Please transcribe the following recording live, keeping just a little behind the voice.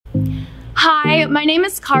Hi, my name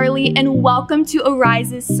is Carly, and welcome to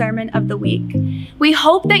Arise's Sermon of the Week. We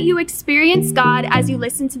hope that you experience God as you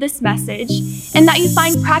listen to this message, and that you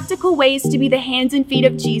find practical ways to be the hands and feet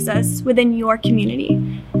of Jesus within your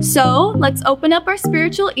community. So, let's open up our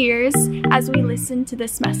spiritual ears as we listen to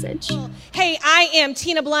this message. Hey, I am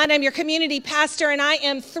Tina Blunt. I'm your community pastor, and I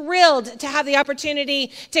am thrilled to have the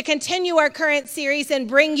opportunity to continue our current series and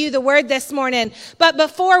bring you the word this morning. But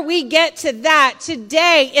before we get to that,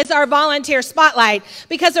 today is our volunteer spotlight,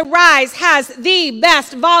 because Arise has the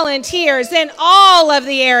best volunteers in all of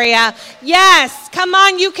the area. Yes, come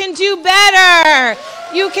on, you can do better.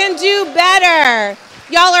 You can do better.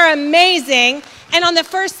 Y'all are amazing. And on the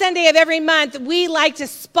first Sunday of every month, we like to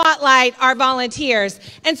spotlight our volunteers.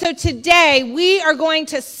 And so today, we are going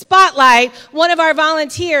to spotlight one of our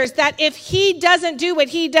volunteers that if he doesn't do what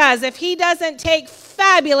he does, if he doesn't take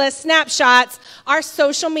fabulous snapshots, our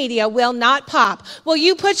social media will not pop. Will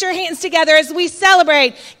you put your hands together as we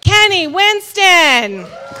celebrate Kenny Winston?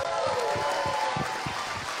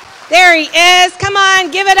 There he is. Come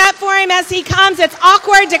on, give it up for him as he comes. It's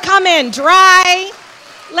awkward to come in dry.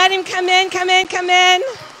 Let him come in, come in, come in.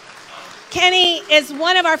 Kenny is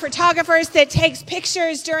one of our photographers that takes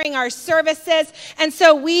pictures during our services. And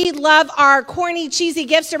so we love our corny, cheesy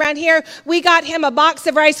gifts around here. We got him a box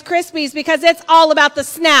of Rice Krispies because it's all about the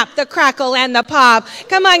snap, the crackle, and the pop.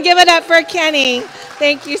 Come on, give it up for Kenny.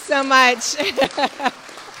 Thank you so much.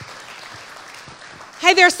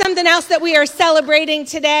 Hey, there's something else that we are celebrating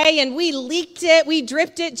today, and we leaked it, we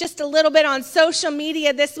dripped it just a little bit on social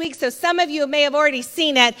media this week, so some of you may have already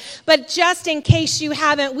seen it, but just in case you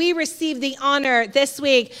haven't, we received the honor this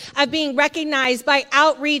week of being recognized by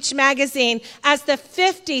Outreach Magazine as the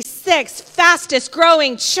 56th fastest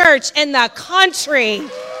growing church in the country.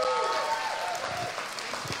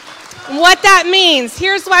 What that means,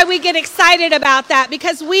 here's why we get excited about that,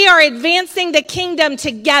 because we are advancing the kingdom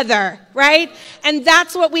together, right? And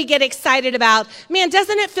that's what we get excited about. Man,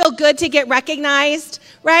 doesn't it feel good to get recognized,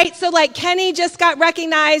 right? So like Kenny just got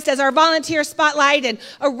recognized as our volunteer spotlight, and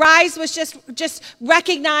Arise was just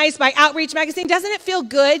recognized by Outreach Magazine. Doesn't it feel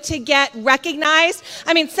good to get recognized?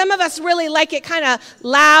 I mean, some of us really like it kind of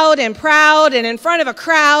loud and proud and in front of a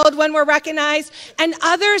crowd when we're recognized. And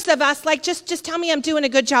others of us like, just tell me I'm doing a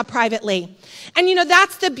good job privately. And you know,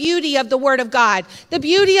 that's the beauty of the Word of God. The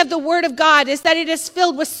beauty of the Word of God is that it is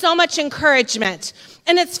filled with so much encouragement.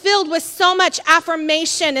 And it's filled with so much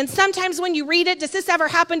affirmation. And sometimes when you read it, does this ever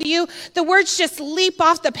happen to you? The words just leap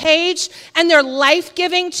off the page and they're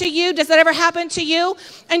life-giving to you. Does that ever happen to you?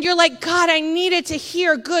 And you're like, God, I needed to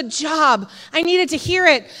hear, good job. I needed to hear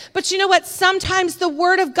it. But you know what? Sometimes the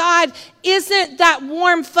Word of God isn't that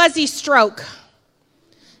warm, fuzzy stroke.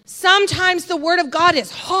 Sometimes the Word of God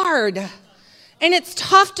is hard. And it's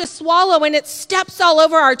tough to swallow, and it steps all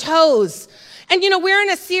over our toes. And you know, we're in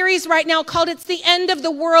a series right now called It's the End of the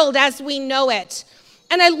World as We Know It.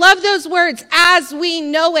 And I love those words, as we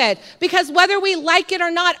know it, because whether we like it or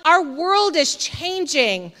not, our world is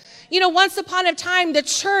changing. You know, once upon a time, the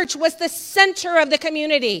church was the center of the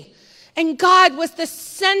community. And God was the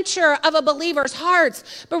center of a believer's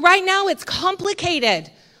hearts. But right now, it's complicated.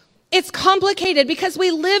 It's complicated because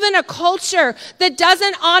we live in a culture that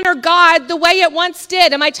doesn't honor God the way it once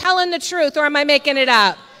did. Am I telling the truth or am I making it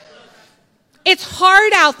up? It's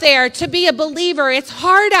hard out there to be a believer. It's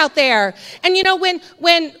hard out there. And you know,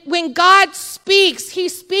 when God speaks, he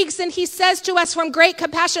speaks and he says to us from great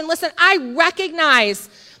compassion, listen, I recognize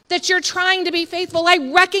that you're trying to be faithful. I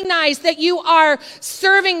recognize that you are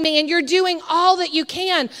serving me and you're doing all that you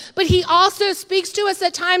can. But he also speaks to us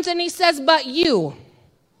at times and he says, but you,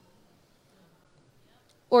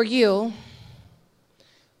 or you,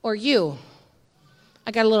 or you,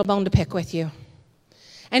 I got a little bone to pick with you.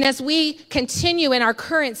 And as we continue in our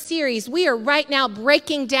current series, we are right now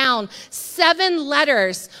breaking down 7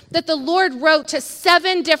 letters that the Lord wrote to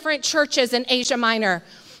 7 different churches in Asia Minor.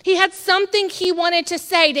 He had something he wanted to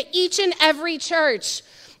say to each and every church.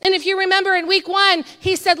 And if you remember in week 1,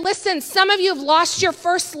 he said, listen, some of you have lost your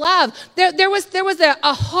first love. There was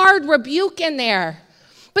a hard rebuke in there.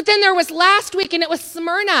 But then there was last week, and it was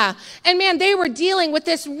Smyrna. And man, they were dealing with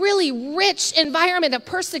this really rich environment of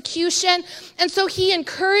persecution. And so he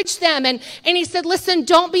encouraged them, and he said, listen,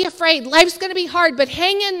 don't be afraid. Life's going to be hard, but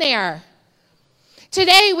hang in there.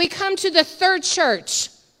 Today, we come to the 3rd church.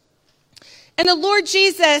 And the Lord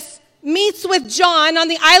Jesus meets with John on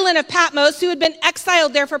the island of Patmos, who had been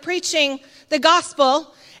exiled there for preaching the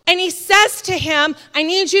gospel. And he says to him, I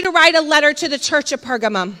need you to write a letter to the Church of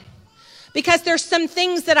Pergamum, because there's some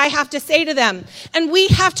things that I have to say to them. And we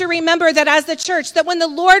have to remember that as the church, that when the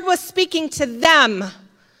Lord was speaking to them,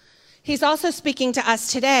 he's also speaking to us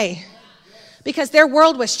today. because their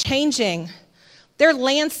world was changing. Their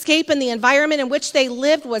landscape and the environment in which they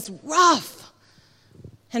lived was rough.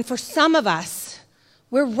 And for some of us,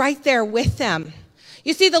 we're right there with them.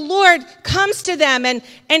 You see, the Lord comes to them and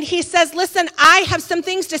he says, listen, I have some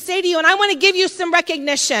things to say to you, and I want to give you some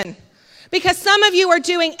recognition because some of you are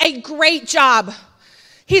doing a great job.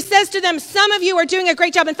 He says to them, some of you are doing a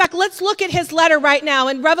great job. In fact, let's look at his letter right now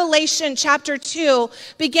in Revelation chapter 2,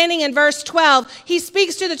 beginning in verse 12. He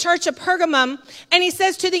speaks to the church of Pergamum, and he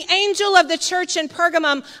says to the angel of the church in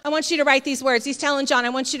Pergamum, I want you to write these words. He's telling John, I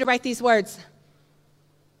want you to write these words.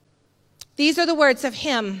 These are the words of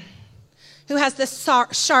him who has this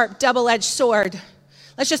sharp, double-edged sword.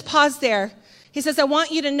 Let's just pause there. He says, I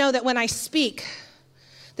want you to know that when I speak,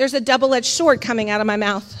 there's a double-edged sword coming out of my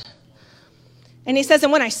mouth. And he says,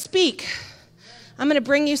 and when I speak, I'm going to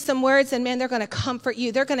bring you some words, and man, they're going to comfort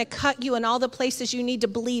you. They're going to cut you in all the places you need to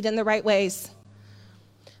bleed in the right ways.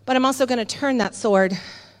 But I'm also going to turn that sword.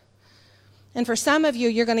 And for some of you,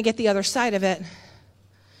 you're going to get the other side of it.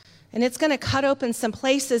 And it's going to cut open some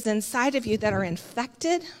places inside of you that are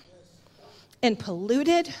infected and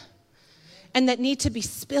polluted and that need to be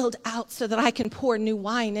spilled out so that I can pour new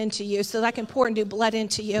wine into you, so that I can pour new blood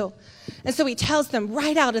into you. And so he tells them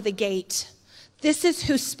right out of the gate, this is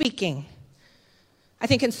who's speaking. I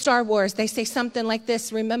think in Star Wars, they say something like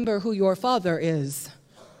this, remember who your father is.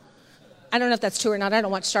 I don't know if that's true or not. I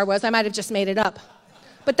don't watch Star Wars. I might have just made it up.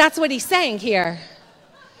 But that's what he's saying here.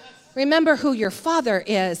 Remember who your father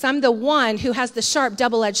is. I'm the one who has the sharp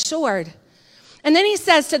double-edged sword. And then he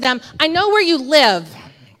says to them, I know where you live.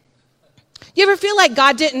 You ever feel like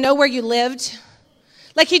God didn't know where you lived?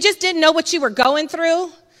 Like he just didn't know what you were going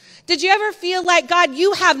through? Did you ever feel like, God,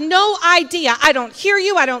 you have no idea. I don't hear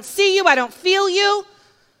you. I don't see you. I don't feel you.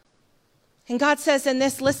 And God says in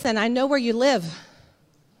this, listen, I know where you live.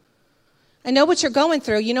 I know what you're going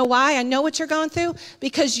through. You know why I know what you're going through?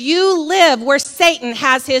 Because you live where Satan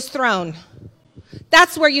has his throne.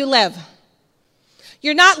 That's where you live.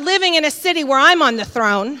 You're not living in a city where I'm on the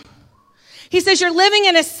throne. He says you're living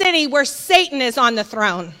in a city where Satan is on the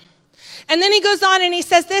throne. And then he goes on and he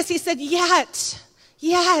says this. He said,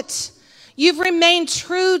 yet, you've remained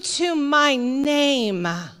true to my name.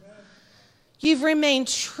 You've remained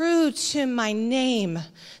true to my name.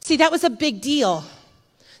 See, that was a big deal.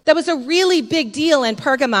 That was a really big deal in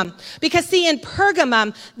Pergamum. Because see, in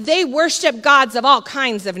Pergamum, they worship gods of all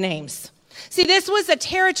kinds of names. See, this was a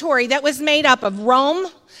territory that was made up of Rome.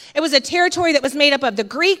 It was a territory that was made up of the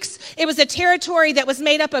Greeks. It was a territory that was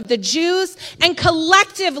made up of the Jews. And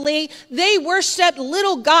collectively, they worshiped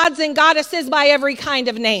little gods and goddesses by every kind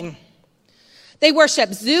of name. They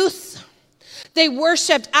worshiped Zeus. They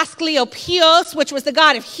worshiped Asclepios, which was the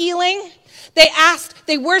god of healing.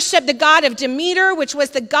 They worshiped the god of Demeter, which was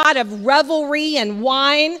the god of revelry and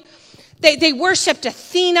wine. They worshiped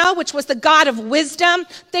Athena, which was the god of wisdom.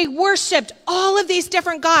 They worshiped all of these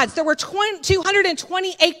different gods. There were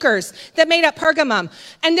 220 acres that made up Pergamum,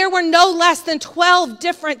 and there were no less than 12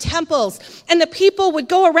 different temples. And the people would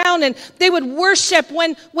go around and they would worship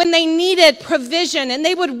when they needed provision, and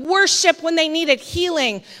they would worship when they needed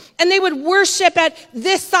healing. And they would worship at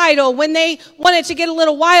this idol when they wanted to get a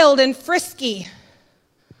little wild and frisky.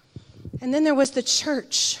 And then there was the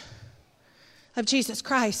Church of Jesus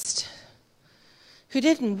Christ, who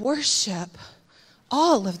didn't worship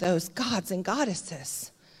all of those gods and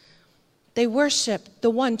goddesses. They worshiped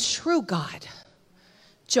the one true God,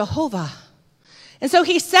 Jehovah. And so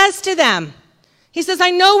he says to them, he says,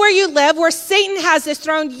 I know where you live, where Satan has his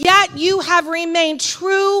throne, yet you have remained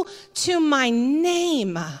true to my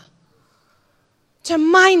name. To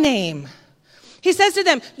my name. He says to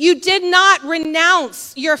them, you did not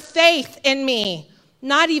renounce your faith in me,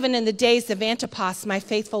 not even in the days of Antipas, my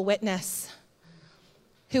faithful witness,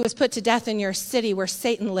 who was put to death in your city where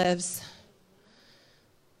Satan lives.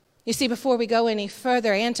 You see, before we go any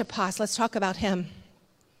further, Antipas, let's talk about him.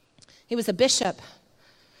 He was a bishop.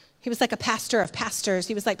 He was like a pastor of pastors.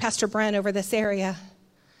 He was like Pastor Brent over this area.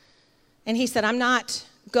 And he said, I'm not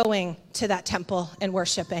going to that temple and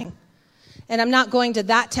worshiping. And I'm not going to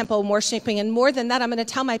that temple and worshiping. And more than that, I'm going to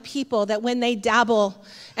tell my people that when they dabble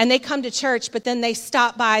and they come to church, but then they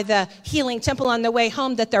stop by the healing temple on their way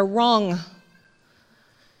home, that they're wrong.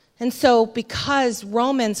 And so because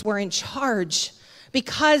Romans were in charge,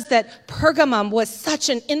 because that Pergamum was such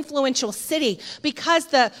an influential city, because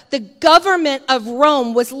the government of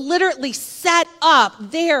Rome was literally set up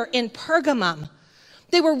there in Pergamum,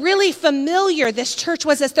 they were really familiar, this church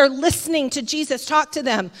was, as they're listening to Jesus talk to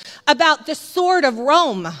them about the sword of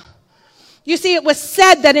Rome. You see, it was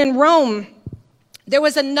said that in Rome, there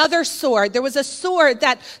was another sword. There was a sword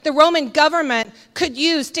that the Roman government could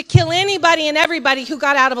use to kill anybody and everybody who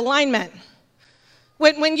got out of alignment.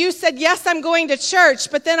 When you said, yes, I'm going to church,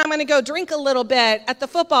 but then I'm going to go drink a little bit at the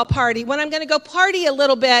football party, when I'm going to go party a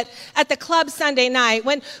little bit at the club Sunday night,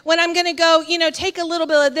 when I'm going to go, take a little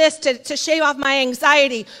bit of this to shave off my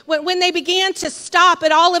anxiety, when they began to stop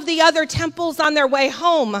at all of the other temples on their way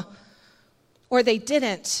home, or they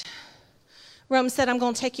didn't, Rome said, I'm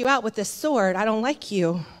going to take you out with this sword. I don't like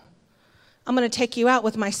you. I'm going to take you out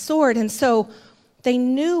with my sword. And so they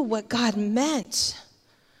knew what God meant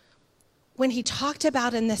when he talked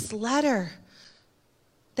about in this letter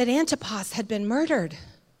that Antipas had been murdered.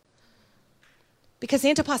 Because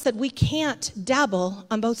Antipas said, we can't dabble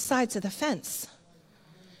on both sides of the fence.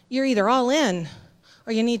 You're either all in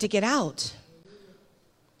or you need to get out.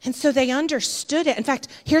 And so they understood it. In fact,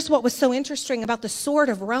 here's what was so interesting about the sword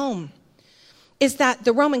of Rome, is that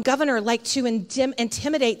the Roman governor liked to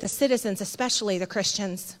intimidate the citizens, especially the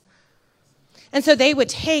Christians. And so they would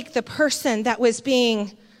take the person that was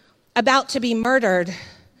being about to be murdered,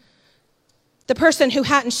 the person who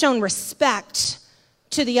hadn't shown respect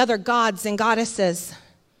to the other gods and goddesses,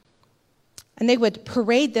 and they would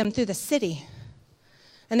parade them through the city.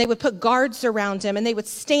 And they would put guards around him, and they would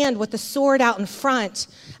stand with the sword out in front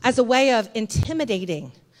as a way of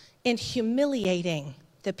intimidating and humiliating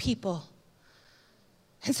the people.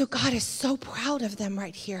 And so God is so proud of them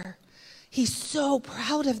right here. He's so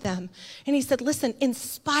proud of them. And he said, listen, in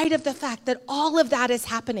spite of the fact that all of that is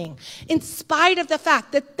happening, in spite of the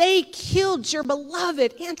fact that they killed your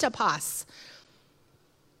beloved Antipas,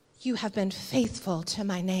 you have been faithful to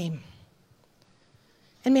my name.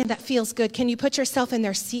 And man, that feels good. Can you put yourself in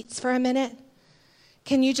their seats for a minute?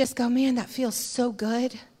 Can you just go, man, that feels so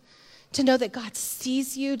good to know that God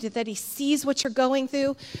sees you, that he sees what you're going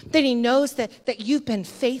through, that he knows that you've been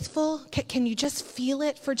faithful? Can you just feel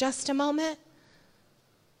it for just a moment?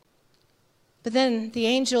 But then the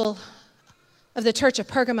angel of the Church of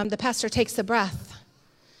Pergamum, the pastor, takes a breath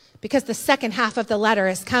because the second half of the letter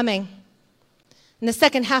is coming. And the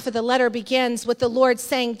second half of the letter begins with the Lord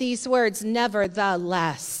saying these words,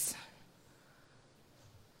 nevertheless.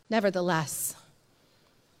 Nevertheless,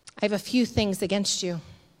 I have a few things against you.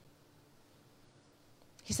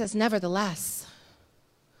 He says, nevertheless,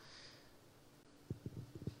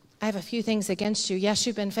 I have a few things against you. Yes,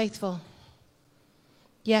 you've been faithful.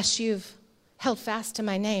 Yes, you've held fast to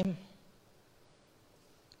my name.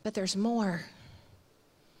 But there's more.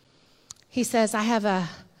 He says, I have a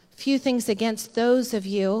few things against those of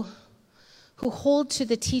you who hold to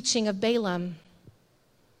the teaching of Balaam,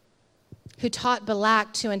 who taught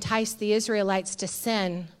Balak to entice the Israelites to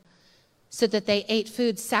sin so that they ate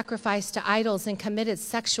food sacrificed to idols and committed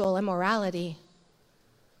sexual immorality.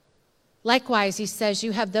 Likewise, he says,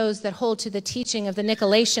 you have those that hold to the teaching of the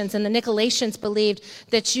Nicolaitans, and the Nicolaitans believed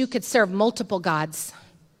that you could serve multiple gods.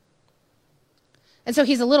 And so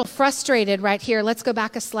he's a little frustrated right here. Let's go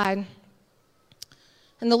back a slide.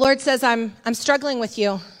 And the Lord says, I'm struggling with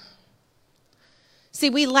you. See,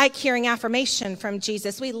 we like hearing affirmation from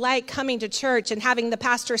Jesus. We like coming to church and having the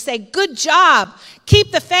pastor say, good job,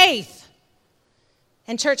 keep the faith.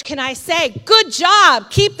 And church, can I say, good job,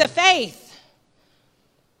 keep the faith.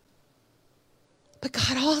 But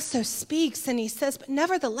God also speaks and he says, but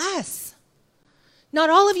nevertheless, not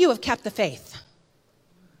all of you have kept the faith.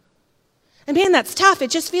 And man, that's tough.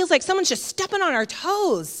 It just feels like someone's just stepping on our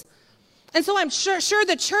toes. And so I'm sure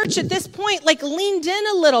the church at this point leaned in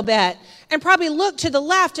a little bit and probably looked to the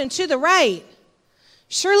left and to the right.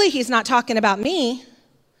 Surely he's not talking about me.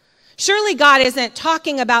 Surely God isn't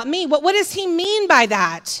talking about me. What does he mean by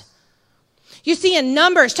that? You see, in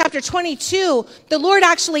Numbers chapter 22, the Lord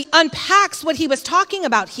actually unpacks what he was talking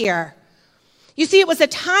about here. You see, it was a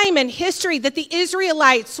time in history that the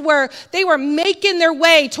Israelites were making their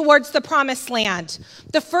way towards the promised land.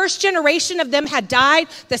 The first generation of them had died.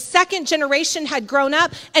 The second generation had grown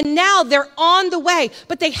up. And now they're on the way.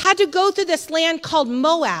 But they had to go through this land called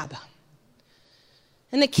Moab.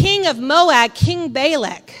 And the king of Moab, King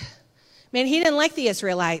Balak, man, he didn't like the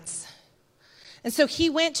Israelites. And so he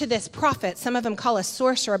went to this prophet, some of them call a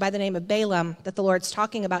sorcerer by the name of Balaam, that the Lord's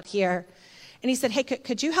talking about here. And he said, hey,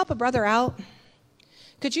 could you help a brother out?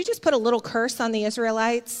 Could you just put a little curse on the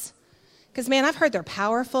Israelites? Because, man, I've heard they're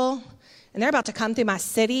powerful, and they're about to come through my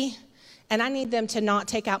city, and I need them to not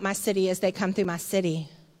take out my city as they come through my city.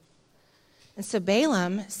 And so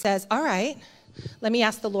Balaam says, all right, let me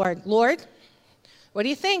ask the Lord, Lord, what do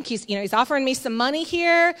you think? He's offering me some money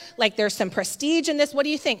here. There's some prestige in this. What do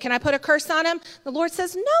you think? Can I put a curse on him? The Lord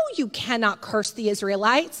says, no, you cannot curse the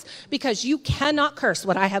Israelites because you cannot curse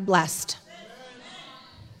what I have blessed.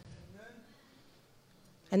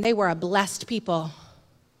 And they were a blessed people.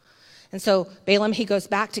 And so Balaam, he goes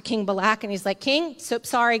back to King Balak, and he's like, King, so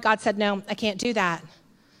sorry, God said, no, I can't do that.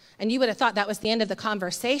 And you would have thought that was the end of the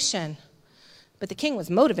conversation. But the king was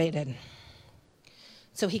motivated.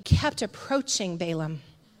 So he kept approaching Balaam.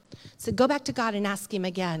 So go back to God and ask him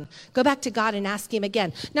again. Go back to God and ask him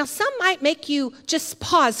again. Now, some might make you just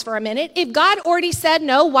pause for a minute. If God already said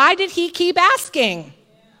no, why did he keep asking?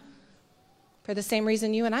 For the same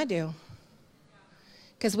reason you and I do.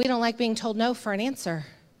 Because we don't like being told no for an answer.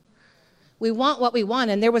 We want what we want,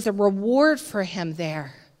 and there was a reward for him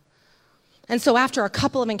there. And so after a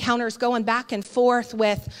couple of encounters going back and forth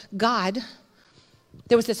with God,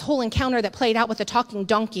 there was this whole encounter that played out with a talking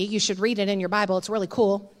donkey. You should read it in your Bible. It's really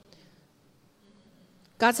cool.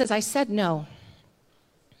 God says, I said no.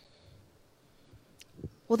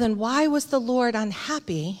 Well, then why was the Lord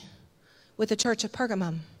unhappy with the Church of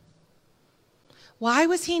Pergamum? Why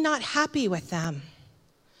was he not happy with them?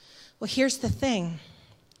 Well, here's the thing.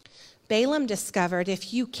 Balaam discovered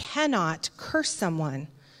if you cannot curse someone,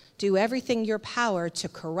 do everything in your power to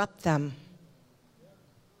corrupt them.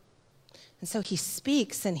 And so he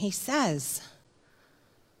speaks and he says,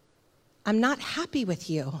 I'm not happy with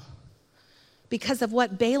you because of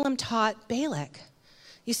what Balaam taught Balak.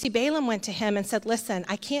 You see, Balaam went to him and said, listen,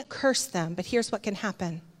 I can't curse them, but here's what can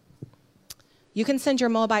happen. You can send your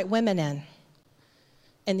Moabite women in,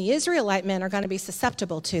 and the Israelite men are going to be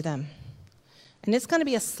susceptible to them. And it's going to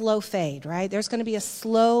be a slow fade, right? There's going to be a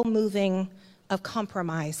slow moving of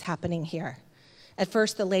compromise happening here. At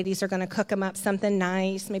first, the ladies are going to cook them up something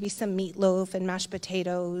nice, maybe some meatloaf and mashed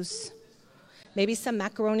potatoes, maybe some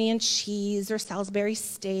macaroni and cheese or Salisbury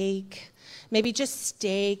steak, maybe just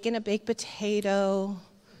steak and a baked potato.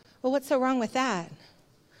 Well, what's so wrong with that?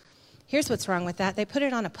 Here's what's wrong with that. They put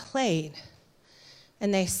it on a plate,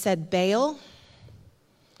 and they said, Baal,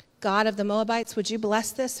 God of the Moabites, would you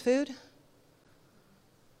bless this food?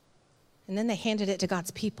 And then they handed it to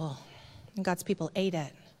God's people, and God's people ate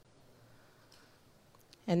it.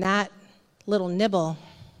 And that little nibble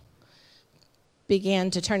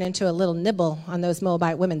began to turn into a little nibble on those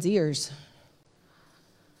Moabite women's ears.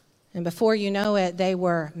 And before you know it, they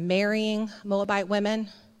were marrying Moabite women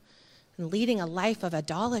and leading a life of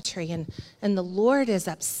idolatry. And the Lord is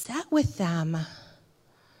upset with them.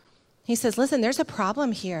 He says, listen, there's a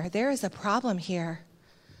problem here. There is a problem here.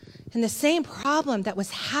 And the same problem that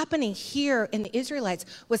was happening here in the Israelites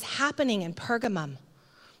was happening in Pergamum.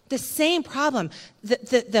 The same problem.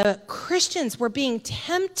 The Christians were being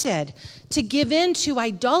tempted to give in to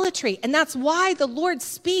idolatry. And that's why the Lord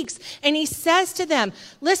speaks. And he says to them,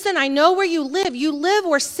 listen, I know where you live. You live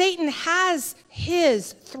where Satan has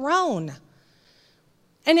his throne.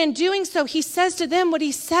 And in doing so, he says to them what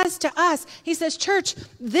he says to us. He says, church,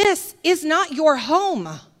 this is not your home.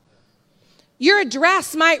 Your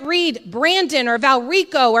address might read Brandon or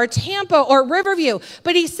Valrico or Tampa or Riverview,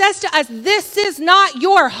 but he says to us, this is not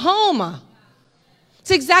your home.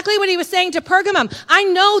 It's exactly what he was saying to Pergamum. I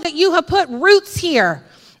know that you have put roots here.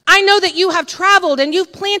 I know that you have traveled and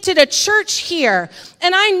you've planted a church here.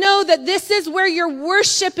 And I know that this is where you're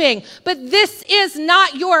worshiping, but this is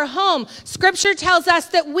not your home. Scripture tells us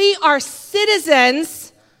that we are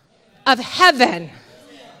citizens of heaven,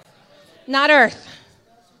 not earth.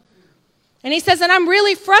 And he says, and I'm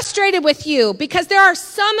really frustrated with you because there are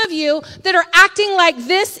some of you that are acting like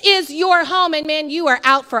this is your home. And man, you are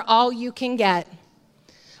out for all you can get.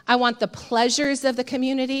 I want the pleasures of the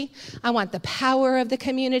community. I want the power of the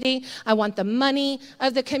community. I want the money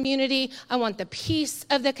of the community. I want the peace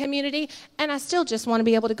of the community. And I still just want to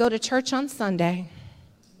be able to go to church on Sunday.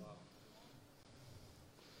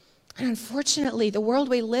 And unfortunately, the world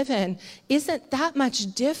we live in isn't that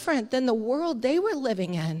much different than the world they were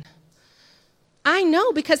living in. I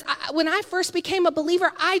know because when I first became a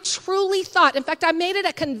believer, I truly thought, in fact, I made it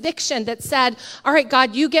a conviction that said, all right,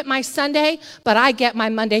 God, you get my Sunday, but I get my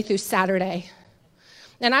Monday through Saturday.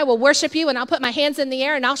 And I will worship you and I'll put my hands in the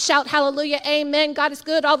air and I'll shout hallelujah, amen. God is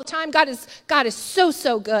good all the time. God is so,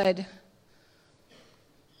 so good.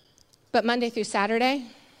 But Monday through Saturday,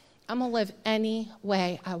 I'm going to live any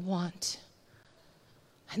way I want.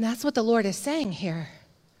 And that's what the Lord is saying here.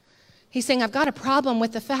 He's saying, I've got a problem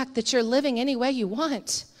with the fact that you're living any way you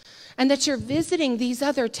want and that you're visiting these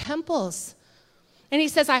other temples. And he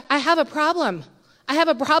says, I have a problem. I have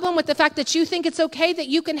a problem with the fact that you think it's okay that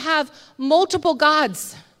you can have multiple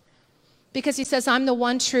gods. Because he says, I'm the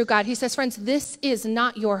one true God. He says, friends, this is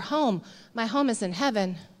not your home. My home is in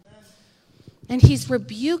heaven. And he's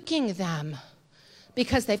rebuking them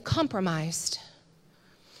because they've compromised.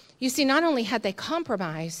 You see, not only had they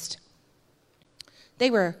compromised,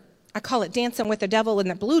 they were, I call it dancing with the devil in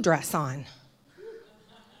the blue dress on.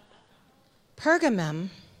 Pergamum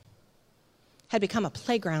had become a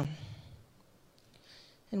playground.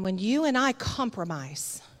 And when you and I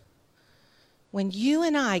compromise, when you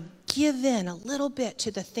and I give in a little bit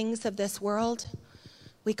to the things of this world,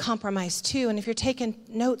 we compromise too. And if you're taking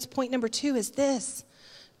notes, point number 2 is this: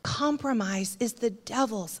 compromise is the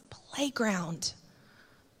devil's playground.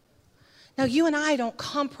 Now, you and I don't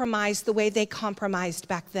compromise the way they compromised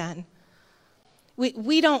back then.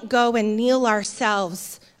 We don't go and kneel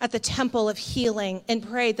ourselves at the temple of healing and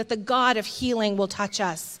pray that the God of healing will touch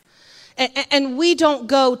us. And we don't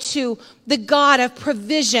go to the God of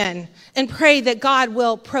provision and pray that God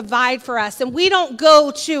will provide for us. And we don't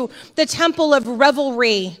go to the temple of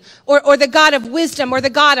revelry or the God of wisdom or the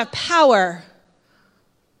God of power.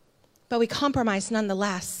 But we compromise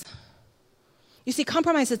nonetheless. You see,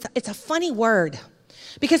 compromise, it's a funny word.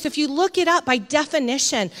 Because if you look it up by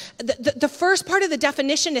definition, the first part of the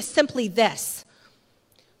definition is simply this: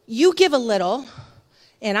 you give a little,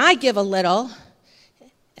 and I give a little,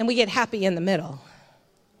 and we get happy in the middle.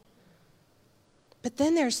 But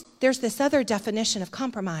then there's this other definition of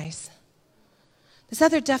compromise. This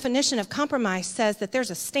other definition of compromise says that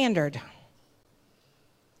there's a standard,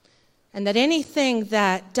 and that anything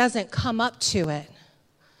that doesn't come up to it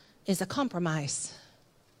is a compromise.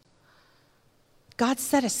 God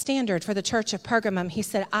set a standard for the Church of Pergamum. He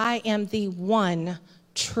said, I am the one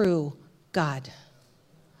true God.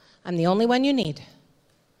 I'm the only one you need.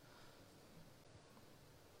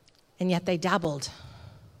 And yet they dabbled.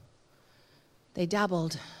 They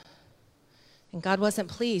dabbled. And God wasn't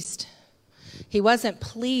pleased. He wasn't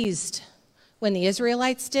pleased when the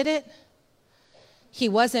Israelites did it. He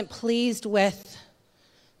wasn't pleased with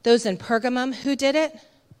those in Pergamum who did it.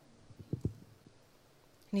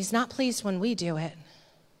 And he's not pleased when we do it.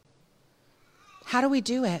 How do we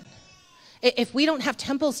do it? If we don't have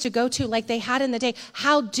temples to go to like they had in the day,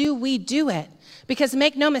 how do we do it? Because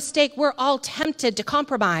make no mistake, we're all tempted to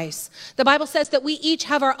compromise. The Bible says that we each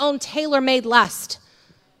have our own tailor-made lust.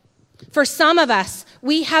 For some of us,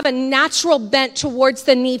 we have a natural bent towards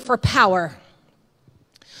the need for power.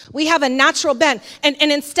 We have a natural bent. And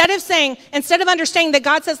instead of understanding that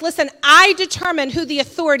God says, listen, I determine who the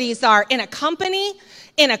authorities are in a company,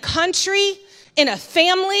 in a country, in a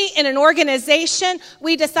family, in an organization,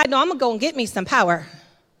 we decide, no, I'm going to go and get me some power.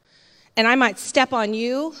 And I might step on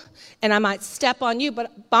you, and I might step on you,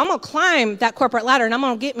 but I'm going to climb that corporate ladder, and I'm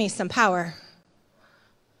going to get me some power.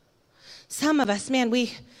 Some of us, man,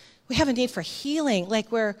 we have a need for healing.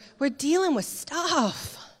 Like we're dealing with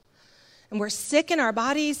stuff. And we're sick in our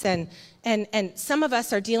bodies, and some of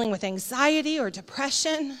us are dealing with anxiety or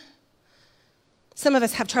depression. Some of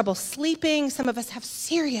us have trouble sleeping. Some of us have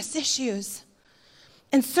serious issues.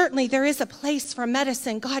 And certainly there is a place for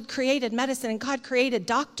medicine. God created medicine, and God created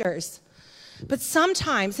doctors. But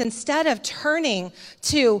sometimes instead of turning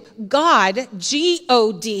to God,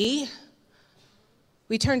 G-O-D,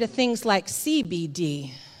 we turn to things like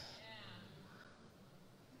CBD.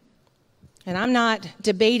 And I'm not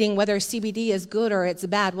debating whether CBD is good or it's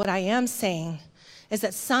bad. What I am saying is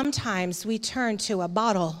that sometimes we turn to a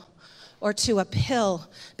bottle or to a pill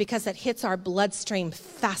because it hits our bloodstream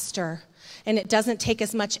faster. And it doesn't take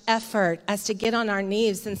as much effort as to get on our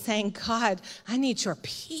knees and saying, God, I need your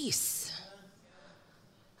peace.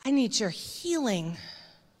 I need your healing.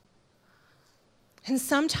 And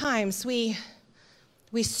sometimes we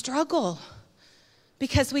struggle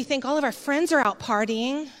because we think all of our friends are out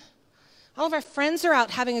partying. All of our friends are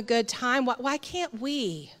out having a good time. Why can't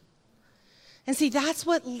we? And see, that's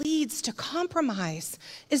what leads to compromise,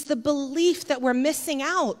 is the belief that we're missing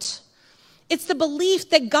out. It's the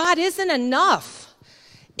belief that God isn't enough.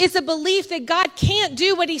 It's a belief that God can't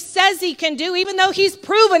do what he says he can do, even though he's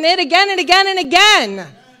proven it again and again and again.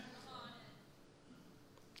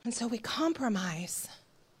 And so we compromise.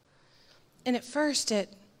 And at first, it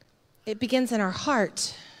begins in our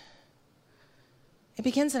heart. It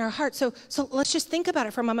begins in our heart. So let's just think about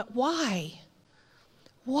it for a moment. Why?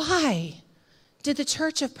 Why did the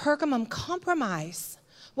Church of Pergamum compromise?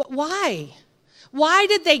 Why? Why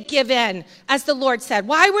did they give in, as the Lord said?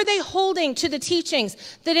 Why were they holding to the teachings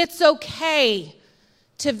that it's okay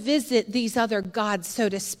to visit these other gods, so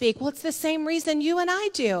to speak? Well, it's the same reason you and I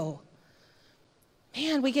do.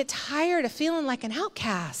 Man, we get tired of feeling like an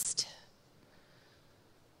outcast.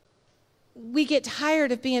 We get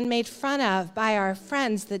tired of being made fun of by our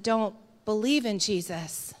friends that don't believe in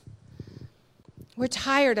Jesus. We're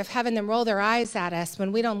tired of having them roll their eyes at us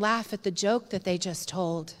when we don't laugh at the joke that they just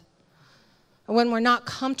told, or when we're not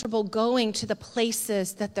comfortable going to the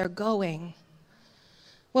places that they're going.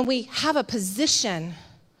 When we have a position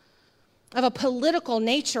of a political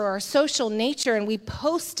nature or a social nature and we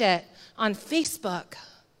post it on Facebook.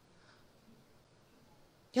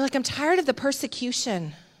 You're like, I'm tired of the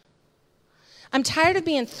persecution. I'm tired of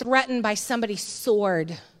being threatened by somebody's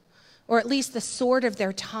sword, or at least the sword of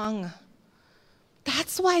their tongue.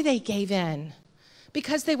 That's why they gave in,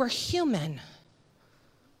 because they were human.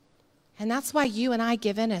 And that's why you and I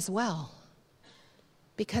give in as well,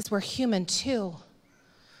 because we're human too.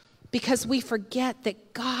 Because we forget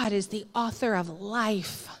that God is the author of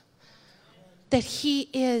life, that he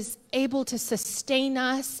is able to sustain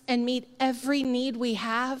us and meet every need we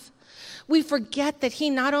have. We forget that he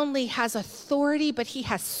not only has authority, but he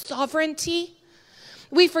has sovereignty.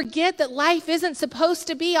 We forget that life isn't supposed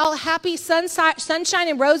to be all happy sunshine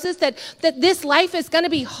and roses, that this life is going to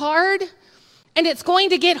be hard, and it's going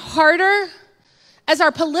to get harder. As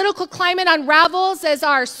our political climate unravels, as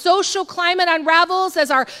our social climate unravels,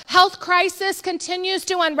 as our health crisis continues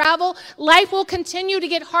to unravel, life will continue to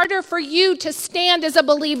get harder for you to stand as a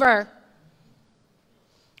believer.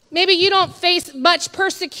 Maybe you don't face much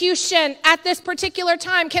persecution at this particular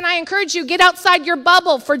time. Can I encourage you, get outside your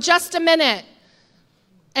bubble for just a minute,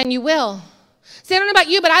 and you will. See, I don't know about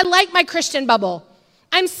you, but I like my Christian bubble.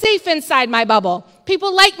 I'm safe inside my bubble.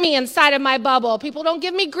 People like me inside of my bubble. People don't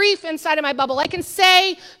give me grief inside of my bubble. I can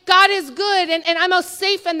say God is good, and I'm most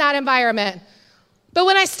safe in that environment. But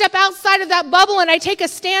when I step outside of that bubble and I take a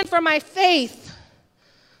stand for my faith,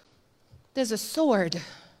 there's a sword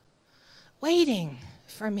waiting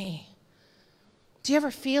for me. Do you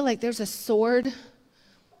ever feel like there's a sword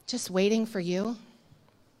just waiting for you?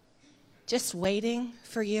 Just waiting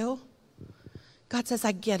for you? God says,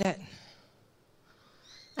 I get it.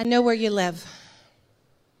 I know where you live.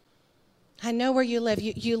 I know where you live.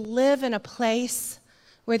 You live in a place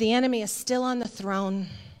where the enemy is still on the throne.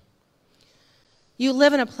 You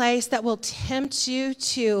live in a place that will tempt you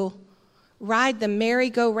to ride the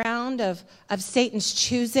merry-go-round of Satan's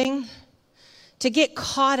choosing, to get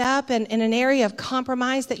caught up in an area of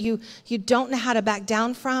compromise that you don't know how to back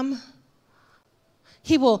down from.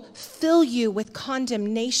 He will fill you with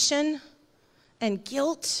condemnation and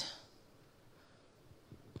guilt.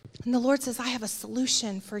 And the Lord says, I have a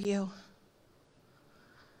solution for you.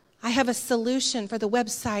 I have a solution for the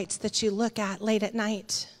websites that you look at late at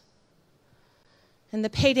night, and the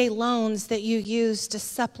payday loans that you use to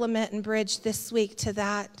supplement and bridge this week to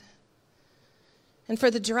that, and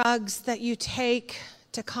for the drugs that you take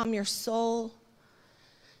to calm your soul,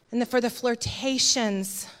 and for the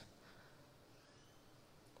flirtations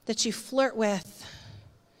that you flirt with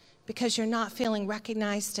because you're not feeling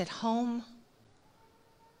recognized at home,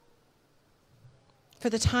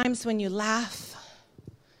 for the times when you laugh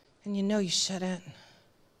and you know you shouldn't,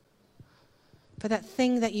 for that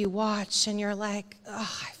thing that you watch and you're like,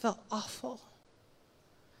 oh, I felt awful.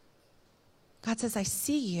 God says, I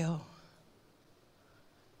see you.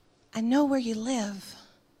 I know where you live.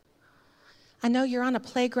 I know you're on a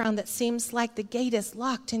playground that seems like the gate is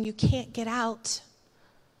locked and you can't get out.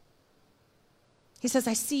 He says,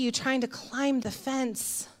 I see you trying to climb the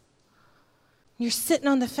fence. You're sitting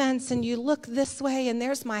on the fence and you look this way and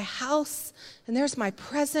there's my house and there's my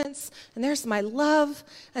presence and there's my love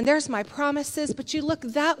and there's my promises. But you look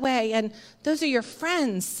that way and those are your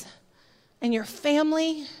friends and your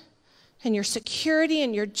family and your security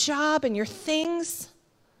and your job and your things.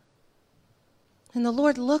 And the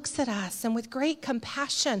Lord looks at us and with great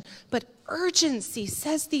compassion but urgency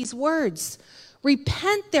says these words,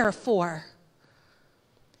 repent therefore.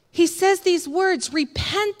 He says these words,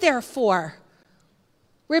 repent therefore.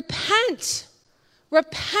 Repent,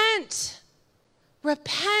 repent,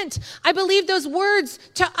 repent. I believe those words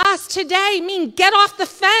to us today mean get off the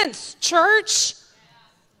fence, church.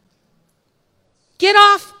 Get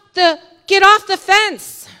off the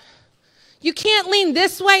fence. You can't lean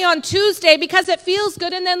this way on Tuesday because it feels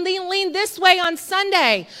good and then lean this way on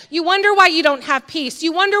Sunday. You wonder why you don't have peace.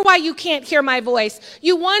 You wonder why you can't hear my voice.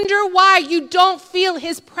 You wonder why you don't feel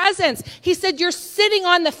his presence. He said, you're sitting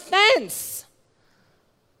on the fence.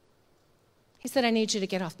 He said, I need you to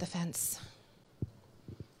get off the fence.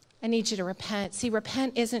 I need you to repent. See,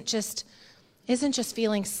 repent isn't just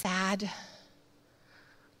feeling sad.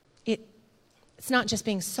 It's not just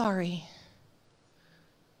being sorry.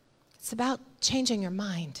 It's about changing your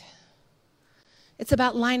mind. It's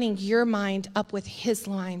about lining your mind up with his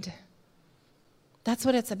mind. That's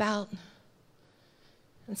what it's about.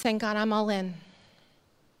 And saying, God, I'm all in.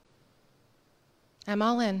 I'm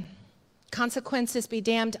all in. Consequences be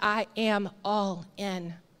damned, I am all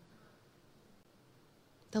in.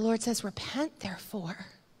 The Lord says, repent therefore.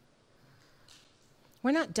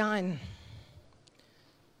 We're not done.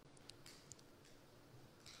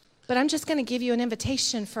 But I'm just going to give you an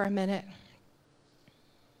invitation for a minute.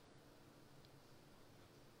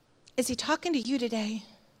 Is he talking to you today?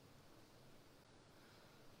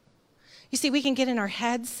 You see, we can get in our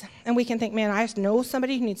heads and we can think, man, I know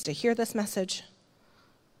somebody who needs to hear this message.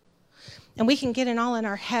 And we can get in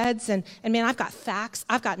our heads and man, I've got facts.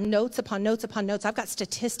 I've got notes upon notes upon notes. I've got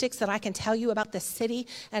statistics that I can tell you about this city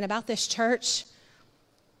and about this church.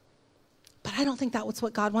 But I don't think that's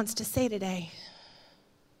what God wants to say today.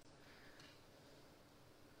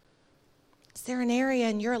 Is there an area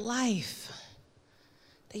in your life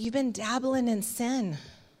that you've been dabbling in sin?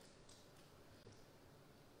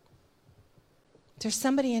 There's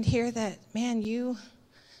somebody in here that, man, you've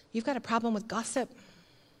got a problem with gossip.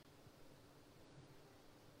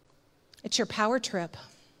 It's your power trip.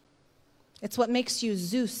 It's what makes you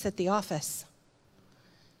Zeus at the office.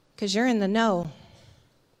 Because you're in the know.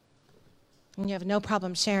 And you have no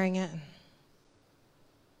problem sharing it.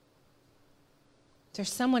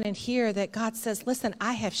 There's someone in here that God says, listen,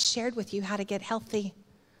 I have shared with you how to get healthy.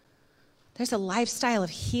 There's a lifestyle of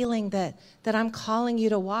healing that I'm calling you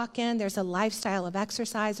to walk in. There's a lifestyle of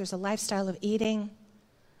exercise. There's a lifestyle of eating.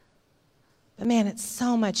 But man, it's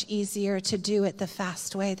so much easier to do it the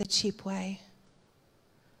fast way, the cheap way.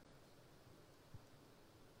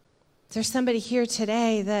 There's somebody here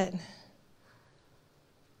today that,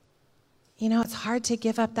 you know, it's hard to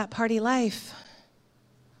give up that party life.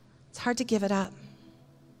 It's hard to give it up.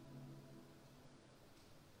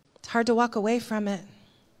 It's hard to walk away from it.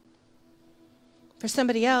 For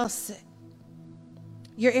somebody else,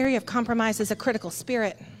 your area of compromise is a critical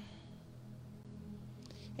spirit.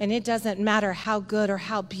 And it doesn't matter how good or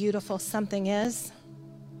how beautiful something is.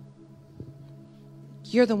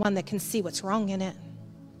 You're the one that can see what's wrong in it.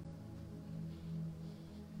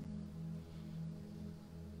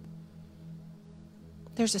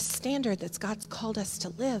 There's a standard that God's called us to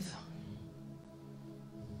live.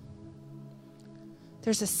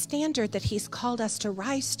 There's a standard that he's called us to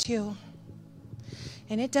rise to.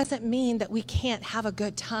 And it doesn't mean that we can't have a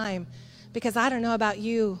good time, because I don't know about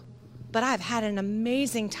you, but I've had an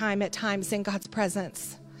amazing time at times in God's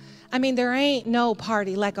presence. I mean, there ain't no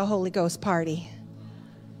party like a Holy Ghost party.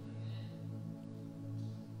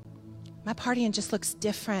 My partying just looks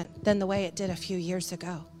different than the way it did a few years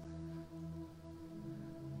ago.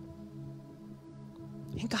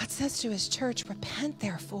 And God says to his church, repent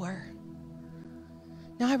therefore.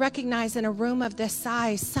 Now I recognize in a room of this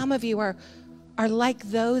size, some of you are like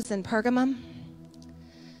those in Pergamum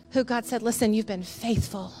who God said, listen, you've been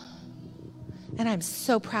faithful. And I'm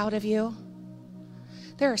so proud of you.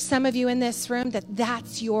 There are some of you in this room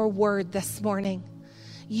that's your word this morning.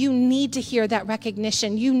 You need to hear that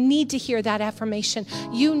recognition. You need to hear that affirmation.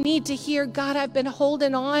 You need to hear, God, I've been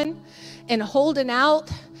holding on and holding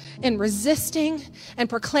out and resisting and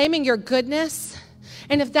proclaiming your goodness.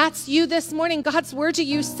 And if that's you this morning, God's word to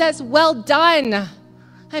you says, well done.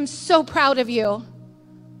 I'm so proud of you.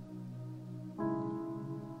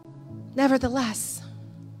 Nevertheless,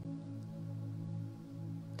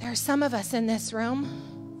 there are some of us in this room,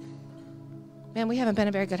 man, we haven't been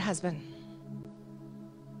a very good husband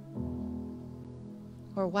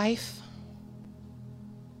or wife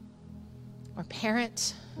or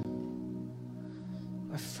parent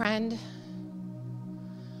or friend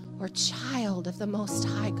or child of the Most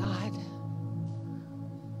High God.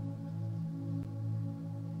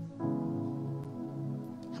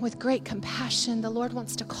 With great compassion, the Lord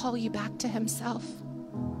wants to call you back to himself.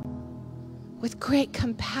 With great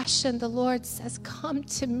compassion, the Lord says, come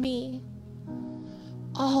to me,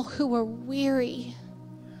 all who are weary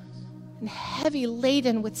and heavy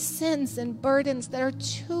laden with sins and burdens that are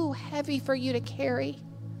too heavy for you to carry.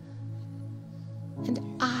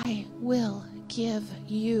 And I will give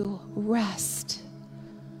you rest.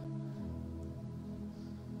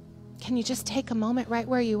 Can you just take a moment right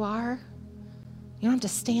where you are? You don't have to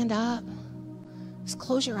stand up. Just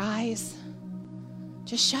close your eyes.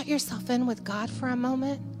 Just shut yourself in with God for a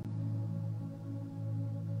moment.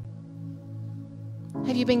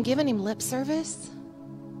 Have you been giving him lip service?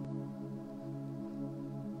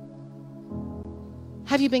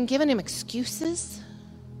 Have you been giving him excuses?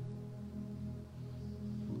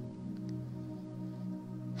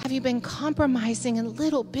 Have you been compromising in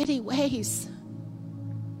little bitty ways?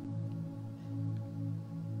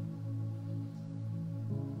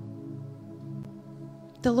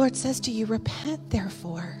 The Lord says to you, repent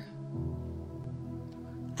therefore.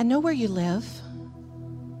 I know where you live,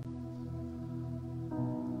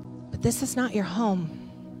 but this is not your home.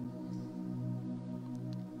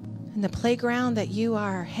 And the playground that you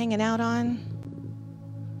are hanging out on,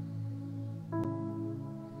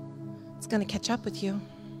 it's going to catch up with you.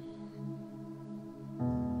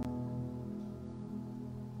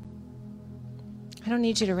 I don't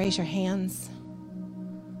need you to raise your hands.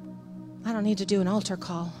 I don't need to do an altar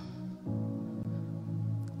call.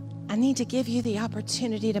 I need to give you the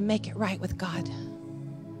opportunity to make it right with God.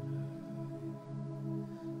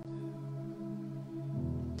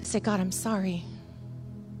 To say, God, I'm sorry.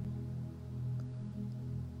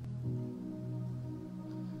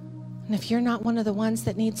 And if you're not one of the ones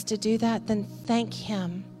that needs to do that, then thank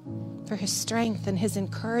Him for His strength and His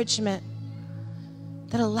encouragement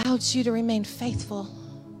that allowed you to remain faithful.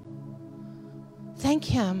 Thank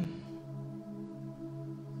Him.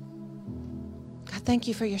 God, thank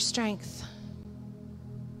you for your strength.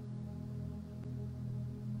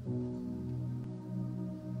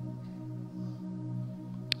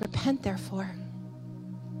 Repent, therefore.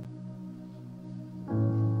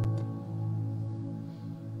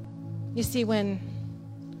 You see, when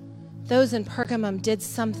those in Pergamum did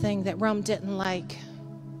something that Rome didn't like,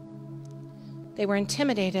 they were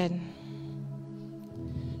intimidated.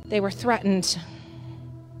 They were threatened.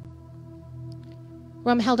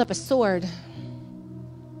 Rome held up a sword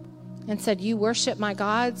and said, you worship my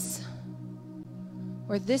gods,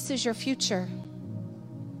 or this is your future.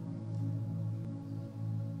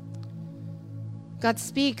 God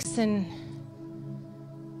speaks in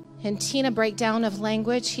Tina breakdown of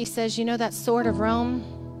language. He says, you know that sword of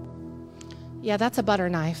Rome? Yeah, that's a butter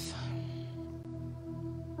knife.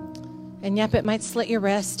 And yep, it might slit your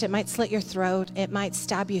wrist, it might slit your throat, it might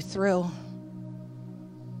stab you through.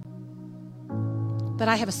 But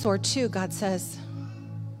I have a sword too, God says.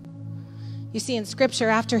 You see in Scripture,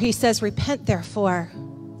 after He says, repent therefore,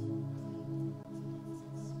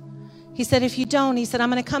 He said, if you don't, He said,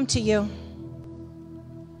 I'm going to come to you.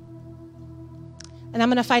 And I'm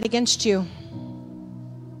going to fight against you.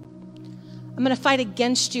 I'm going to fight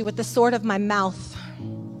against you with the sword of my mouth.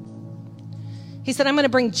 He said, I'm going to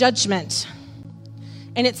bring judgment.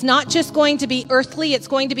 And it's not just going to be earthly, it's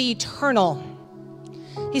going to be eternal.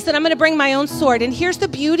 He said, I'm going to bring my own sword. And here's the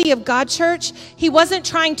beauty of God, church. He wasn't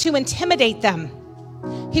trying to intimidate them.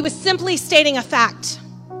 He was simply stating a fact.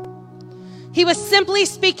 He was simply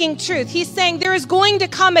speaking truth. He's saying there is going to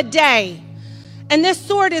come a day, and this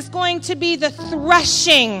sword is going to be the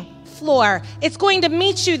threshing floor. It's going to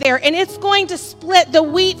meet you there, and it's going to split the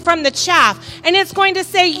wheat from the chaff. And it's going to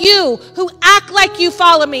say, you who act like you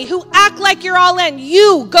follow me, who act like you're all in,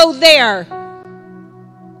 you go there.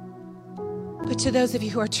 But to those of you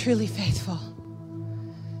who are truly faithful,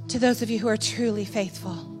 to those of you who are truly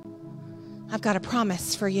faithful, I've got a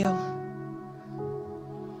promise for you.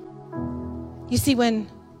 You see, when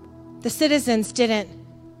the citizens didn't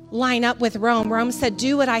line up with Rome, Rome said,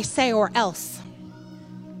 do what I say or else.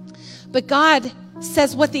 But God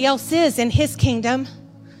says what the else is in His kingdom.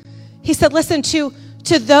 He said, listen, to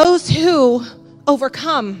those who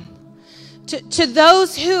overcome, to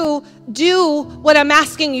those who do what I'm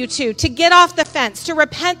asking you to get off the fence, to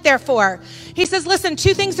repent therefore. He says, listen,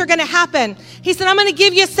 two things are going to happen. He said, I'm going to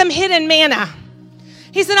give you some hidden manna.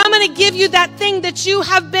 He said, I'm going to give you that thing that you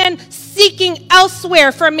have been seeking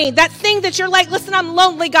elsewhere from me. That thing that you're like, listen, I'm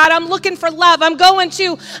lonely, God. I'm looking for love. I'm going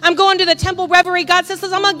to the temple reverie. God says,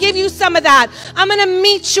 I'm going to give you some of that. I'm going to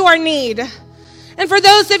meet your need. And for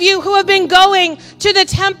those of you who have been going to the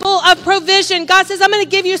temple of provision, God says, I'm going to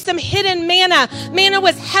give you some hidden manna. Manna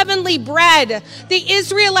was heavenly bread. The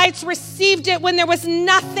Israelites received it when there was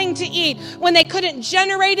nothing to eat, when they couldn't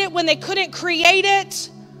generate it, when they couldn't create it.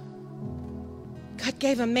 God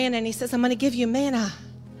gave them manna, and He says, I'm going to give you manna.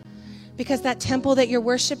 Because that temple that you're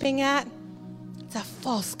worshiping at, it's a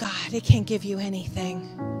false god. It can't give you anything.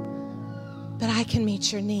 But I can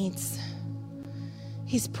meet your needs.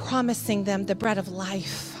 He's promising them the bread of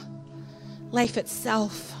life, life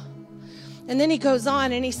itself. And then He goes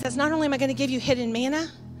on and He says, not only am I going to give you hidden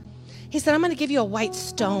manna, He said, I'm going to give you a white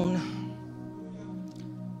stone.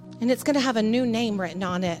 And it's going to have a new name written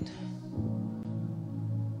on it,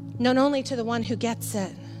 known only to the one who gets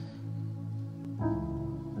it.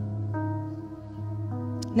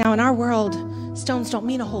 Now, in our world, stones don't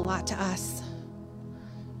mean a whole lot to us.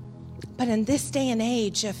 But in this day and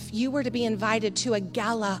age, if you were to be invited to a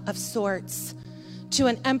gala of sorts, to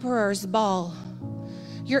an emperor's ball,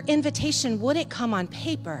 your invitation wouldn't come on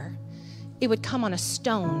paper. It would come on a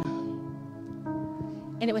stone.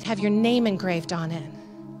 And it would have your name engraved on it.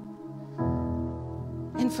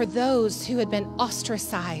 And for those who had been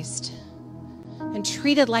ostracized and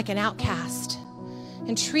treated like an outcast,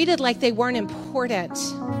 and treated like they weren't important,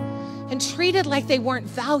 and treated like they weren't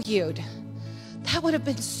valued, that would have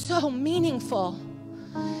been so meaningful.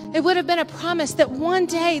 It would have been a promise that one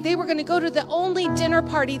day they were going to go to the only dinner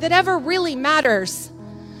party that ever really matters.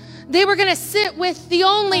 They were going to sit with the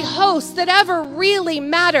only host that ever really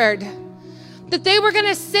mattered. that they were going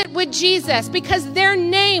to sit with Jesus because their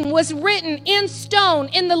name was written in stone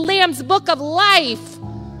in the Lamb's book of life.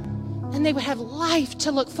 And they would have life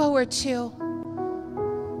to look forward to.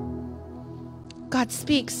 God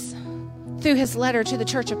speaks through his letter to the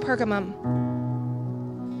Church of Pergamum.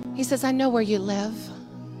 He says, I know where you live.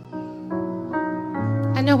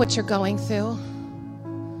 I know what you're going through.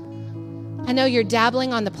 I know you're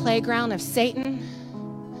dabbling on the playground of Satan.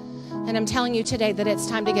 And I'm telling you today that it's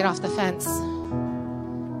time to get off the fence.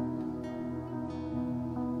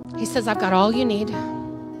 He says, I've got all you need.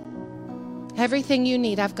 Everything you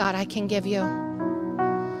need, I've got, I can give you.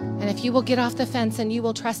 And if you will get off the fence and you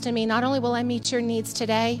will trust in me, not only will I meet your needs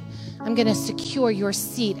today, I'm going to secure your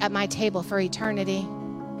seat at my table for eternity.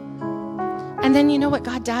 And then you know what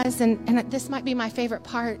God does? And this might be my favorite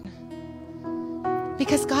part.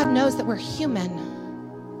 Because God knows that we're human.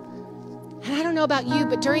 And I don't know about you,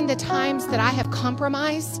 but during the times that I have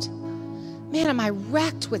compromised, man, am I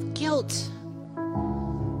wrecked with guilt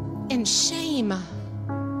and shame.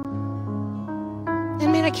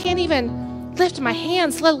 And man, I can't even lift my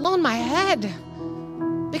hands, let alone my head,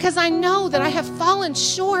 because I know that I have fallen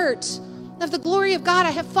short of the glory of God. I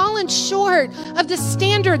have fallen short of the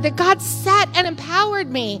standard that God set and empowered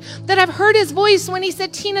me, that I've heard his voice when he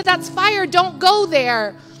said, Tina, that's fire, don't go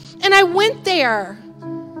there. And I went there.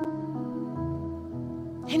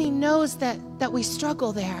 And he knows that we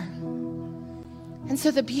struggle there. And so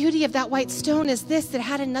the beauty of that white stone is this, that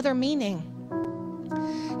had another meaning.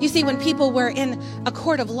 You see, when people were in a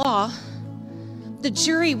court of law, the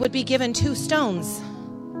jury would be given 2 stones.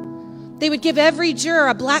 They would give every juror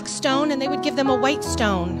a black stone and they would give them a white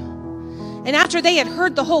stone. And after they had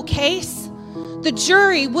heard the whole case, the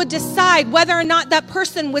jury would decide whether or not that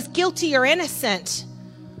person was guilty or innocent.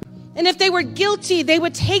 And if they were guilty, they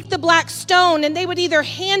would take the black stone and they would either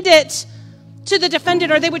hand it to the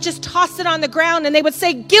defendant or they would just toss it on the ground and they would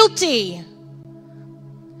say, guilty.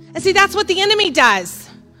 And see, that's what the enemy does.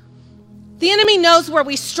 The enemy knows where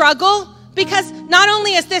we struggle because not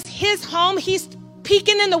only is this his home, he's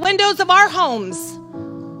peeking in the windows of our homes.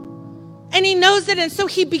 And he knows it, and so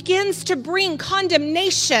he begins to bring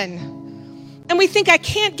condemnation. And we think, I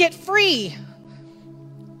can't get free.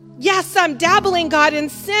 Yes, I'm dabbling, God, in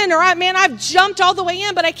sin, or I've jumped all the way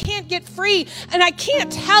in, but I can't get free. And I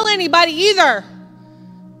can't tell anybody either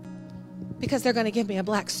because they're going to give me a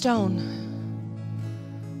black stone.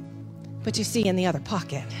 But you see, in the other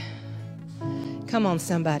pocket, come on,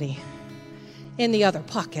 somebody, in the other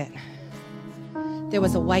pocket, there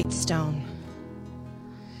was a white stone.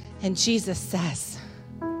 And Jesus says,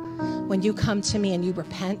 when you come to me and you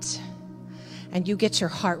repent and you get your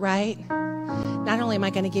heart right, not only am I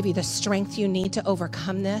going to give you the strength you need to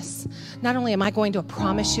overcome this, not only am I going to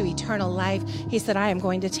promise you eternal life, he said, I am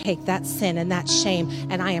going to take that sin and that shame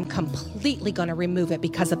and I am completely going to remove it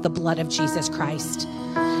because of the blood of Jesus Christ.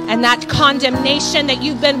 And that condemnation that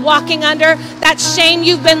you've been walking under, that shame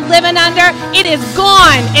you've been living under, it is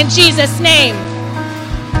gone in Jesus' name.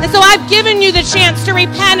 And so I've given you the chance to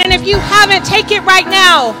repent, and if you haven't, take it right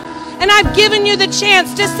now. And I've given you the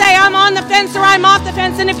chance to say, I'm on the fence or I'm off the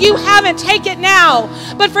fence. And if you haven't, take it now.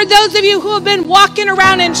 But for those of you who have been walking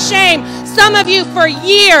around in shame, some of you for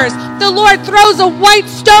years, the Lord throws a white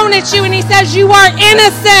stone at you and he says, you are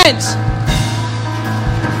innocent.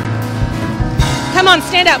 Come on,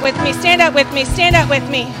 stand up with me, stand up with me, stand up with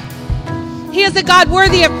me. He is a God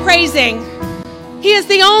worthy of praising. He is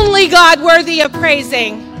the only God worthy of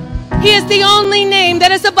praising. He is the only name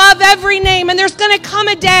that is above every name. And there's going to come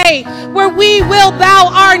a day where we will bow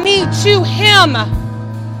our knee to him.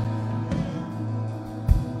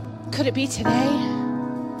 Could it be today?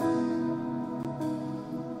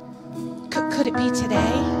 Could it be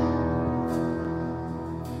today?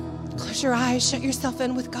 Close your eyes, shut yourself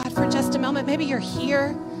in with God for just a moment. Maybe you're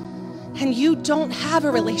here and you don't have a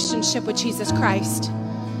relationship with Jesus Christ.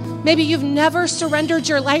 Maybe you've never surrendered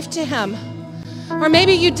your life to him. Or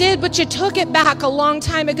maybe you did, but you took it back a long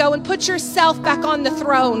time ago and put yourself back on the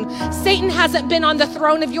throne. Satan hasn't been on the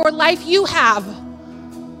throne of your life. You have.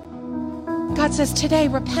 God says today,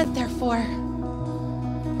 repent therefore.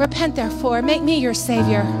 Repent therefore. Make me your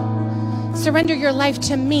Savior. Surrender your life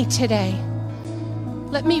to me today.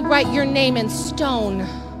 Let me write your name in stone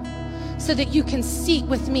so that you can seat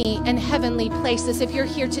with me in heavenly places. If you're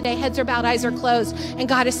here today, heads are bowed, eyes are closed, and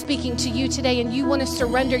God is speaking to you today and you want to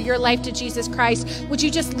surrender your life to Jesus Christ, would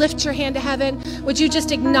you just lift your hand to heaven? Would you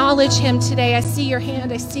just acknowledge him today? I see your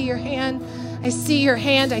hand, I see your hand, I see your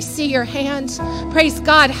hand, I see your hand. Praise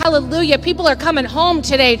God, hallelujah. People are coming home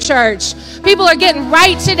today, church. People are getting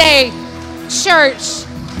right today, church.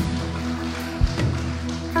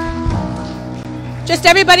 Just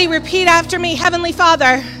everybody repeat after me. Heavenly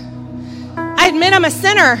Father, I admit I'm a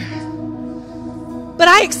sinner, but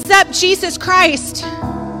I accept Jesus Christ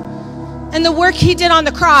and the work he did on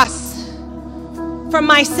the cross for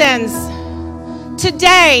my sins.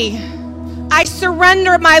 Today, I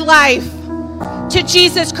surrender my life to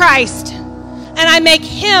Jesus Christ and I make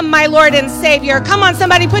him my Lord and Savior. Come on,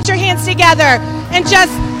 somebody, put your hands together and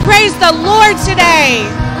just praise the Lord today.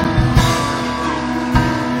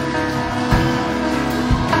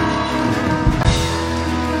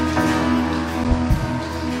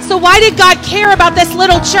 So why did God care about this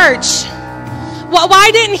little church? Well,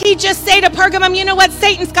 why didn't he just say to Pergamum, you know what,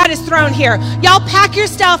 Satan's got his throne here. Y'all pack your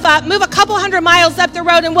stuff up, move a couple 100 miles up the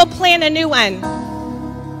road, and we'll plan a new one.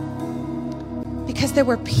 Because there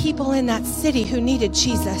were people in that city who needed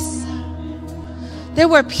Jesus. There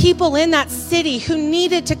were people in that city who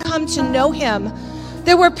needed to come to know him.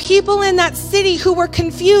 There were people in that city who were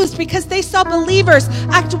confused because they saw believers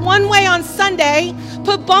act one way on Sunday,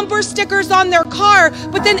 put bumper stickers on their car,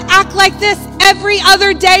 but then act like this every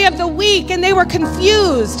other day of the week, and they were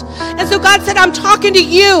confused. And so God said, I'm talking to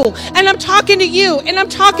you, and I'm talking to you, and I'm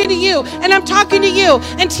talking to you, and I'm talking to you.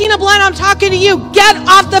 And Tina Blunt, I'm talking to you. Get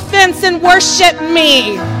off the fence and worship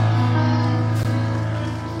me.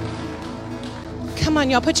 Come on,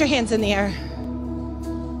 y'all, put your hands in the air.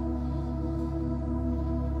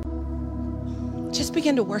 Just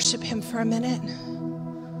begin to worship him for a minute.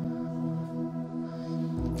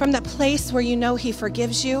 From the place where you know he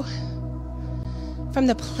forgives you, from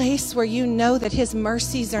the place where you know that his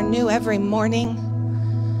mercies are new every morning,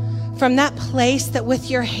 from that place that with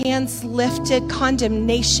your hands lifted,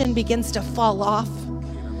 condemnation begins to fall off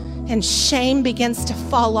and shame begins to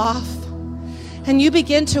fall off, and you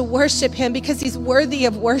begin to worship him because he's worthy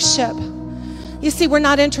of worship. You see, we're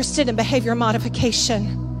not interested in behavior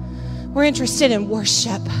modification. We're interested in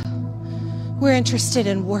worship. We're interested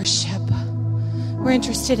in worship. We're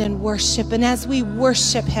interested in worship. And as we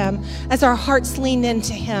worship him, as our hearts lean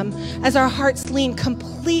into him, as our hearts lean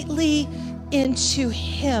completely into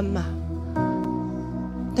him,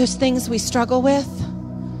 those things we struggle with,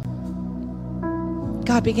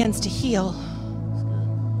 God begins to heal.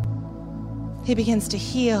 He begins to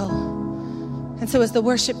heal. And so as the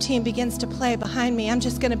worship team begins to play behind me, I'm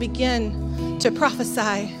just going to begin to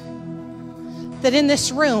prophesy that in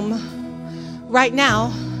this room right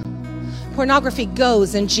now, pornography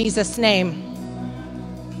goes in Jesus' name.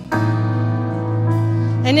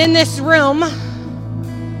 And in this room,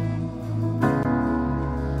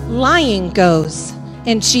 lying goes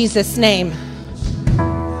in Jesus' name.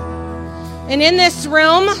 And in this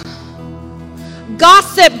room,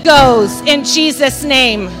 gossip goes in Jesus'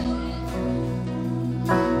 name.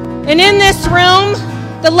 And in this room,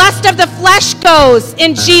 the lust of the flesh goes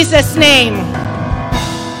in Jesus' name.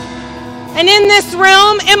 And in this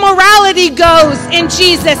room, immorality goes in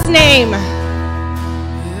Jesus' name.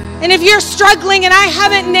 And if you're struggling and I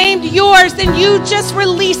haven't named yours, then you just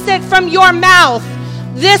release it from your mouth.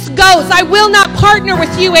 This goes. I will not partner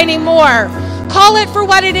with you anymore. Call it for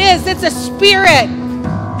what it is. It's a spirit.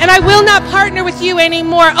 And I will not partner with you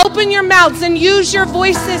anymore. Open your mouths and use your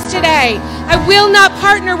voices today. I will not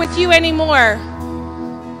partner with you anymore.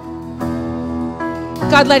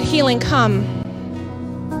 God, let healing come.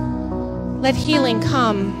 Let healing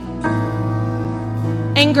come.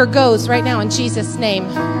 Anger goes right now in Jesus' name.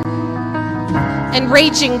 And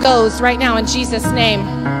raging goes right now in Jesus' name.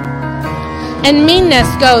 And meanness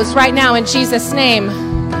goes right now in Jesus' name.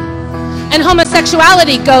 And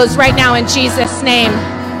homosexuality goes right now in Jesus' name.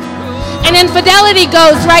 And infidelity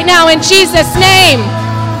goes right now in Jesus' name.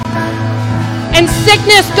 And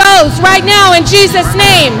sickness goes right now in Jesus'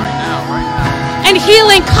 name. And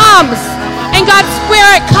healing comes. And God's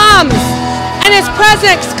Spirit comes. And his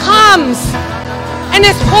presence comes. And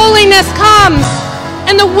his holiness comes.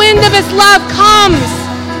 And the wind of his love comes.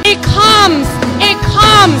 It comes. It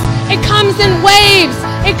comes. It comes in waves.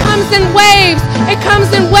 It comes in waves. It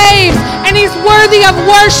comes in waves. And he's worthy of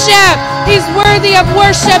worship. He's worthy of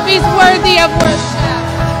worship. He's worthy of worship.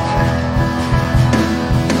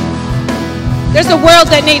 There's a world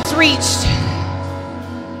that needs reached.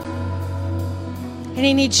 And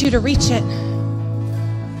he needs you to reach it.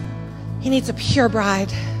 He needs a pure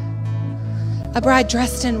bride. A bride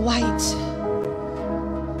dressed in white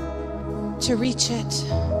to reach it.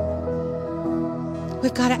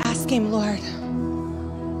 We've got to ask him, Lord,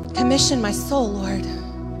 commission my soul, Lord.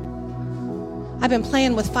 I've been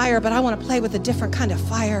playing with fire, but I want to play with a different kind of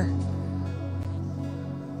fire.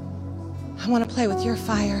 I want to play with your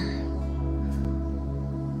fire.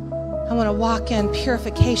 I want to walk in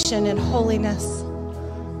purification and holiness.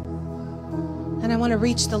 And I want to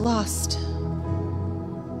reach the lost.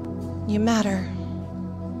 You matter.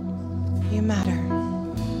 You matter.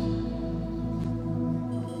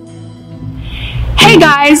 Hey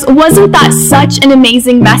guys, wasn't that such an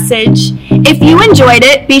amazing message? If you enjoyed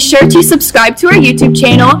it, be sure to subscribe to our YouTube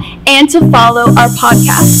channel and to follow our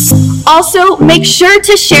podcast. Also, make sure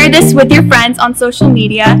to share this with your friends on social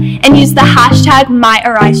media and use the hashtag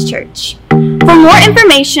 #MyAriseChurch. For more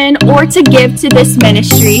information or to give to this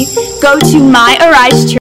ministry, go to MyAriseChurch.